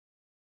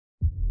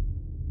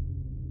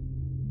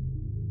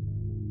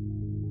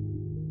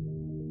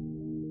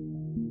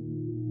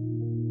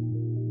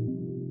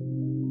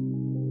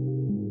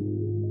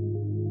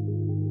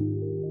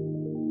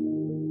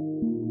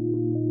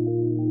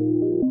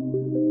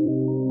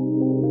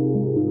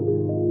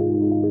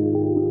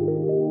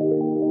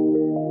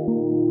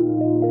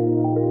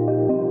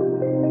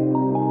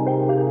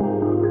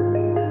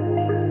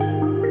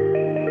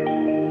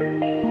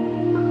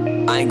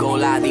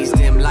these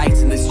dim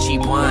lights and this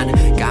cheap wine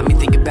got me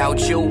thinking about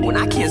you when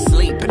I can't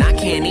sleep and I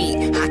can't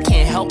eat. I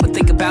can't help but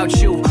think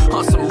about you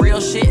on some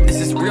real shit. This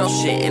is real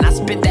shit, and I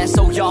spit that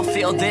so y'all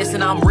feel this.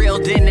 And I'm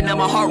reeled in, and now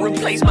my heart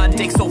replaced my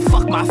dick, so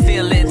fuck my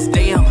feelings.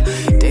 Damn,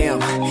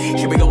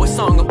 here we go, a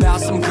song about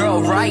some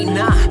girl, right?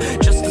 Nah,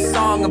 just a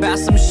song about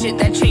some shit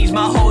that changed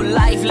my whole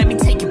life. Let me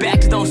take you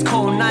back to those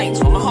cold nights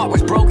when my heart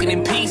was broken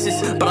in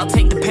pieces. But I'll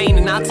take the pain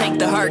and I'll take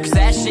the hurt, cause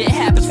that shit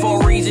happens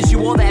for reasons. You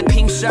wore that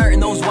pink shirt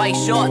and those white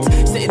shorts,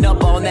 sitting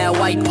up on that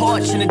white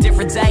porch. In a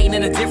different day and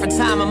in a different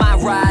time I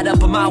might ride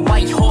up on my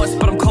white horse,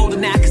 but I'm colder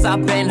now cause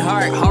I've been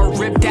hurt. Heart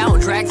ripped out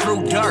and dragged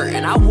through dirt,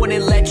 and I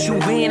wouldn't let you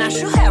in. I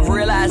should have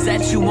realized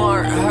that you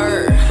aren't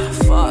her.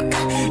 Fuck,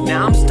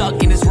 now I'm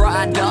stuck in this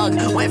ride, dog.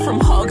 Went from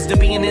hugs to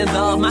being in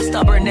love. My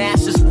stubborn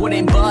ass just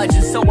wouldn't budge,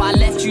 and so I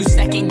left you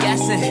second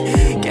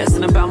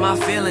guessing about my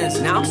feelings.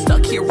 Now I'm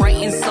stuck here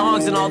writing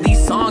songs, and all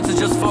these songs are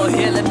just for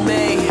healing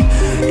me.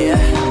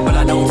 Yeah, but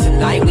I know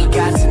tonight we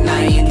got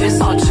tonight, and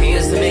this our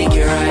chance to make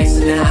it right.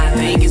 So now I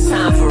think it's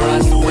time for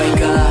us to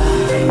wake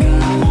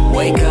up,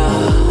 wake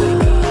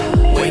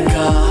up, wake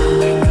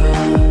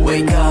up,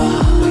 wake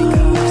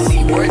up.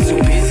 See, we're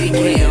too busy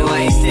getting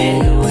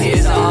wasted.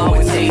 Tears are all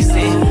we're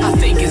tasting. I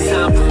think it's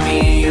time for me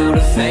and you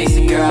to face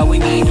it, girl. We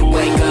need to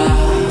wake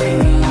up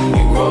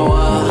and grow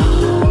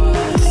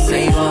up to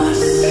save us,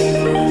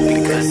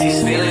 because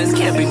these feelings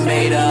can't be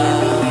made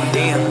up.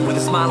 Damn, with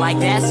a smile like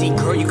that, see,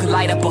 girl, you could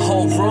light up a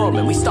whole room.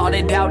 And we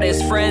started out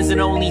as friends and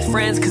only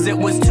friends, cause it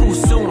was too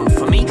soon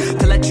for me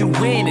to let you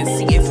in. And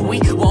see, if we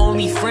were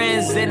only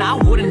friends, then I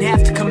wouldn't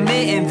have to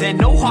commit, and then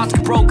no hearts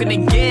get broken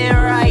again,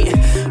 right?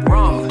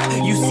 Wrong.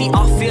 You see,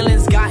 our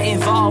feelings got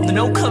involved, and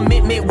no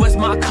commitment was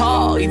my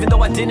call, even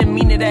though I didn't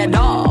mean it at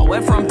all.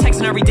 Went from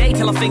texting every day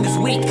till our fingers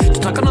weak, to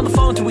talking on the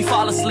phone till we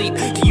fall asleep,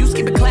 to you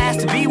skipping class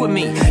to be with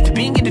me, to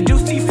being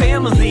introduced to your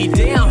family.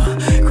 Damn,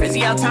 crazy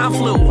how time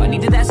flew. I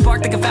needed that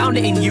spark, like I found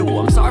it in you.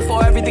 I'm sorry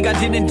for everything I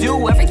didn't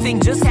do. Everything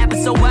just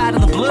happened so out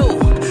of the blue.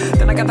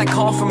 Then I got that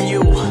call from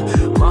you,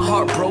 my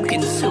heart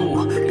broken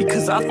too,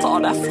 because I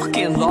thought I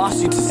fucking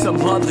lost you to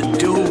some other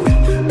dude.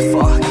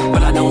 Fuck,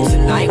 but I know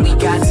tonight we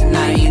got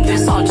tonight, and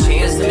this our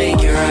chance to make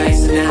it right.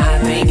 So now I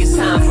think it's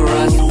time for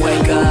us to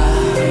wake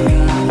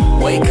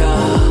up, wake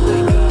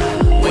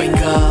up,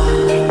 wake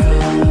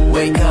up,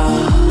 wake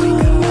up.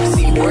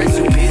 See, we're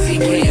too busy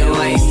getting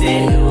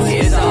wasted.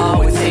 Tears are all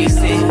we're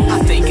tasting. I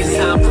think it's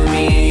time for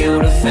me and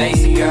you to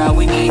face it, girl.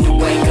 We need to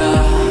wake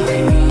up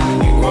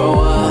and grow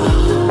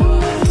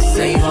up to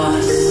save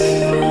us,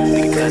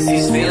 because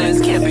these feelings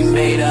can't be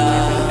made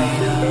up.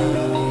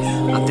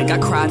 I think I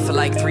cried for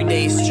like 3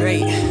 days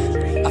straight.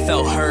 I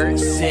felt hurt,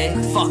 sick,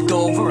 fucked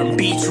over and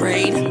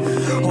betrayed.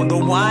 Oh, the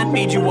wine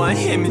made you want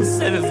him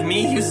instead of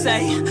me, you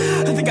say?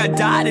 I think I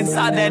died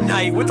inside that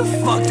night. What the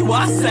fuck do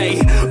I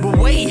say? But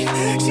wait,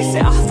 she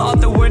said I thought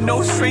there were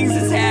no strings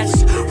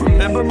attached.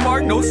 Remember,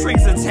 Mark, no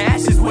strings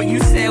attached is what you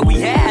said we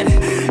had.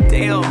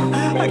 Damn,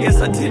 I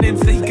guess I didn't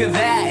think of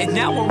that. And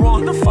now we're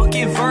on the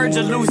fucking verge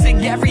of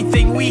losing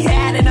everything we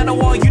had. And I don't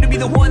want you to be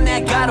the one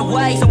that got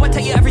away, so I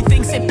tell you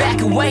everything, sit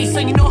back and wait. So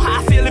you know how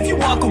I feel if you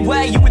walk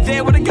away. You were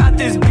there when I got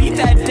this beat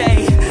that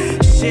day.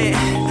 Shit,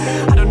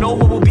 I don't know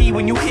what will be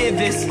when you hear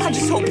this. I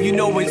just hope you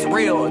know it's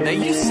real, that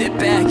you sit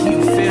back,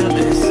 you feel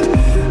this.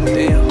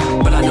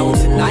 Damn, but I know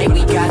tonight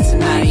we got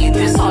tonight, and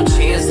this our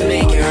chance to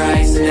make it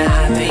right. So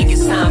now I think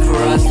it's time for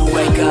us to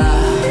wake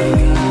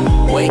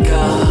up, wake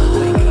up,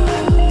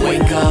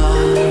 wake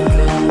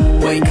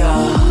up, wake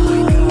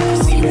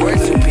up. See, we're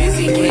too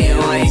busy getting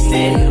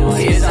wasted.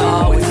 Tears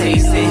are all we're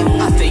tasting.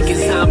 I think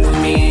it's time for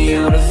me and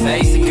you to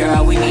face it,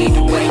 girl. We need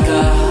to wake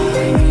up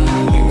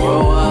and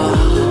grow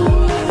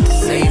up to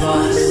save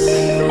us,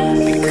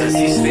 because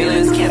these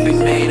feelings can't be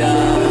made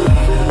up.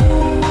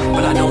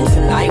 But I know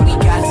tonight we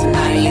got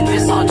tonight, and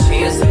this our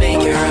chance to make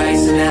it right.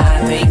 So now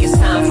I think it's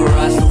time for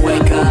us to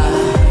wake up.